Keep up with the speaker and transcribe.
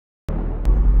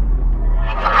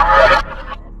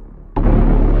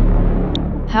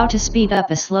How to speed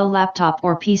up a slow laptop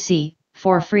or PC,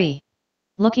 for free.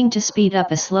 Looking to speed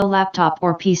up a slow laptop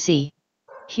or PC?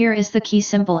 Here is the key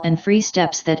simple and free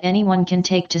steps that anyone can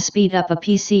take to speed up a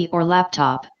PC or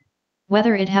laptop.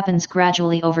 Whether it happens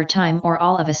gradually over time or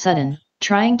all of a sudden,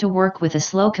 trying to work with a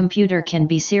slow computer can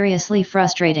be seriously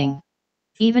frustrating.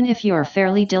 Even if you're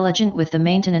fairly diligent with the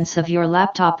maintenance of your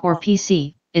laptop or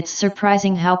PC, it's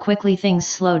surprising how quickly things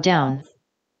slow down.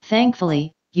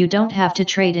 Thankfully, you don't have to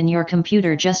trade in your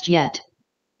computer just yet.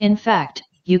 In fact,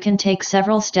 you can take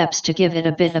several steps to give it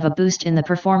a bit of a boost in the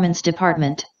performance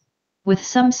department. With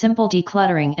some simple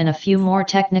decluttering and a few more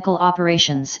technical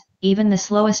operations, even the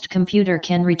slowest computer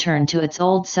can return to its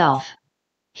old self.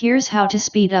 Here's how to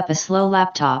speed up a slow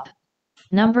laptop.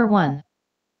 Number 1.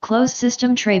 Close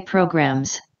system tray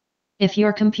programs. If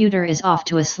your computer is off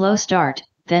to a slow start,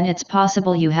 then it's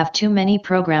possible you have too many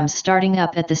programs starting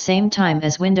up at the same time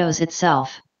as Windows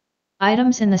itself.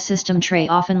 Items in the system tray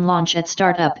often launch at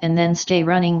startup and then stay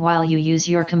running while you use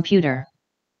your computer.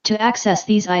 To access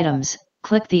these items,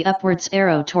 click the upwards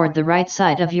arrow toward the right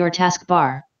side of your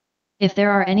taskbar. If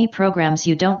there are any programs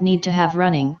you don't need to have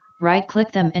running,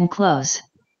 right-click them and close.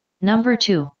 Number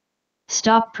 2.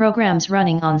 Stop programs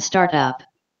running on startup.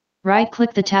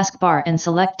 Right-click the taskbar and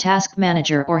select Task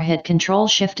Manager or hit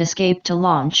Ctrl-Shift-Escape to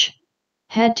launch.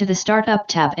 Head to the Startup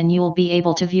tab and you'll be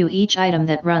able to view each item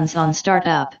that runs on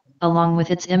startup, along with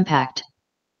its impact.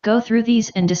 Go through these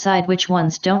and decide which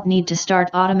ones don't need to start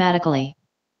automatically.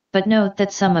 But note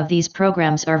that some of these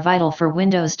programs are vital for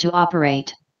Windows to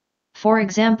operate. For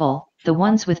example, the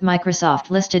ones with Microsoft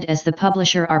listed as the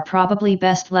publisher are probably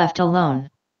best left alone.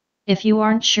 If you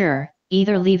aren't sure,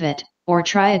 either leave it, or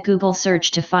try a Google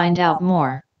search to find out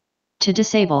more. To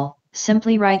disable,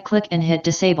 simply right-click and hit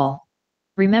Disable.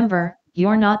 Remember,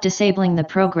 you're not disabling the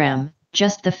program,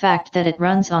 just the fact that it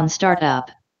runs on startup.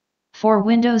 For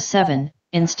Windows 7,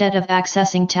 instead of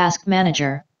accessing Task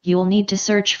Manager, you'll need to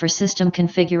search for System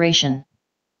Configuration.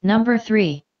 Number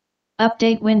 3.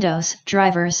 Update Windows,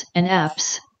 drivers, and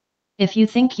apps. If you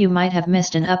think you might have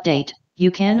missed an update, you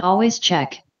can always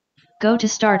check. Go to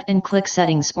Start and click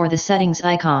Settings or the Settings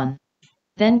icon.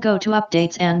 Then go to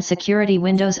Updates and Security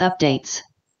Windows Updates.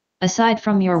 Aside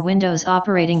from your Windows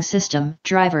operating system,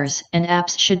 drivers and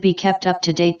apps should be kept up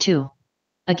to date too.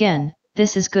 Again,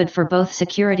 this is good for both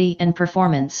security and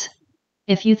performance.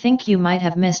 If you think you might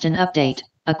have missed an update,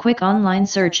 a quick online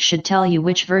search should tell you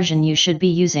which version you should be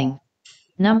using.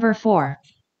 Number 4.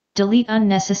 Delete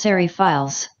unnecessary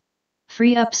files.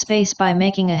 Free up space by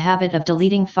making a habit of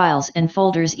deleting files and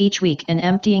folders each week and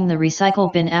emptying the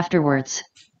recycle bin afterwards.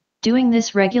 Doing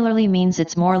this regularly means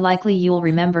it's more likely you'll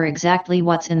remember exactly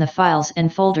what's in the files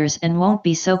and folders and won't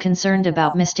be so concerned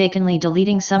about mistakenly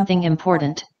deleting something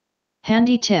important.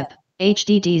 Handy tip: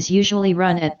 HDDs usually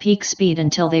run at peak speed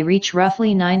until they reach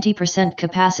roughly 90%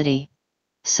 capacity.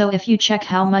 So if you check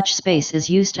how much space is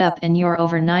used up and you're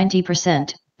over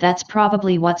 90%, that's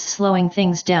probably what's slowing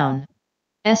things down.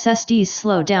 SSDs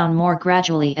slow down more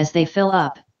gradually as they fill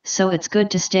up, so it's good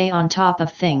to stay on top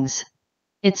of things.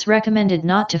 It's recommended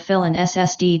not to fill an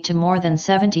SSD to more than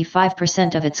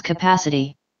 75% of its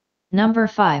capacity. Number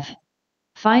 5.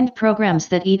 Find programs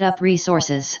that eat up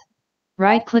resources.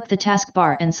 Right-click the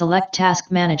taskbar and select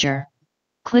Task Manager.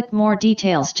 Click More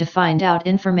Details to find out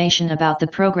information about the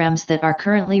programs that are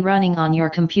currently running on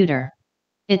your computer.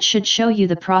 It should show you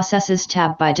the Processes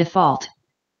tab by default.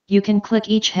 You can click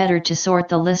each header to sort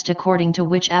the list according to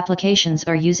which applications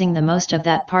are using the most of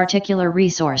that particular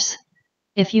resource.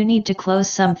 If you need to close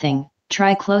something,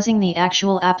 try closing the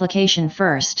actual application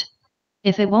first.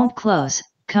 If it won't close,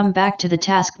 come back to the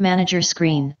Task Manager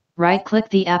screen, right-click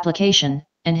the application,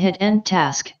 and hit End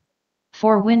Task.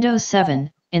 For Windows 7,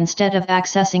 instead of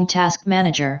accessing Task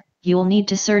Manager, you'll need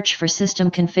to search for System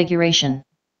Configuration.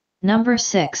 Number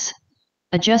 6.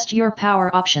 Adjust your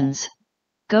power options.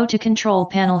 Go to Control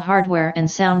Panel Hardware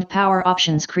and Sound Power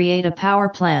Options. Create a power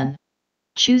plan.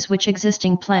 Choose which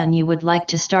existing plan you would like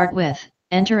to start with,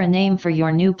 enter a name for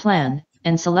your new plan,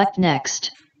 and select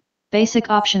Next. Basic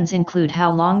options include how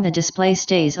long the display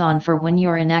stays on for when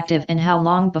you're inactive and how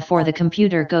long before the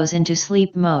computer goes into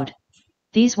sleep mode.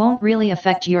 These won't really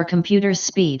affect your computer's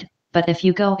speed, but if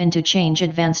you go into Change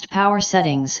Advanced Power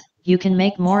Settings, you can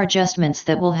make more adjustments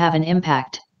that will have an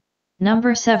impact.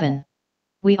 Number 7.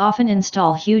 We often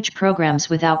install huge programs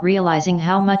without realizing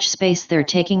how much space they're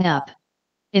taking up.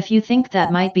 If you think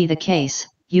that might be the case,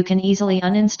 you can easily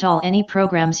uninstall any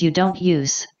programs you don't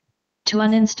use. To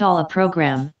uninstall a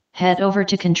program, head over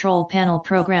to Control Panel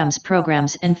Programs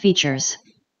and Features.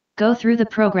 Go through the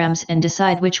programs and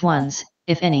decide which ones,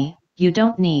 if any, you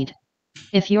don't need.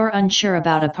 If you're unsure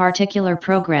about a particular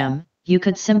program, you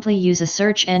could simply use a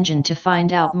search engine to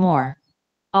find out more.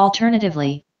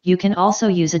 Alternatively, you can also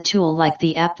use a tool like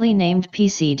the aptly named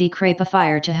PC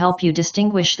Decrapifier to help you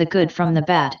distinguish the good from the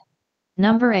bad.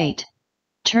 Number 8.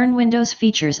 Turn Windows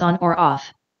features on or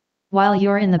off. While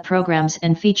you're in the Programs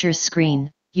and Features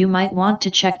screen, you might want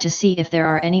to check to see if there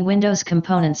are any Windows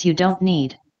components you don't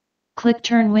need. Click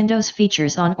Turn Windows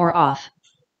features on or off.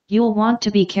 You'll want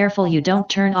to be careful you don't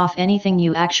turn off anything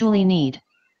you actually need.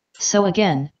 So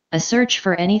again, a search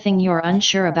for anything you're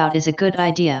unsure about is a good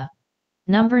idea.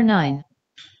 Number 9.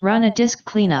 Run a disk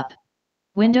cleanup.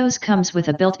 Windows comes with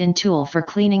a built-in tool for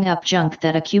cleaning up junk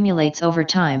that accumulates over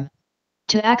time.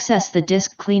 To access the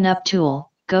disk cleanup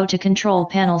tool, go to Control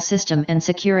Panel System and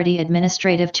Security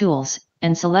Administrative Tools,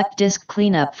 and select Disk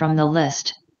Cleanup from the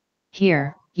list.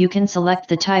 Here, you can select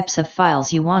the types of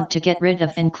files you want to get rid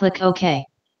of and click OK.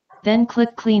 Then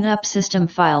click Clean Up System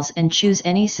Files and choose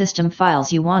any system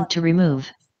files you want to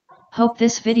remove. Hope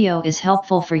this video is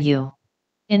helpful for you.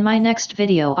 In my next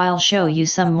video I'll show you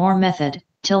some more method.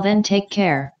 Till then take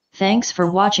care, thanks for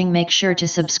watching, make sure to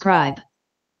subscribe.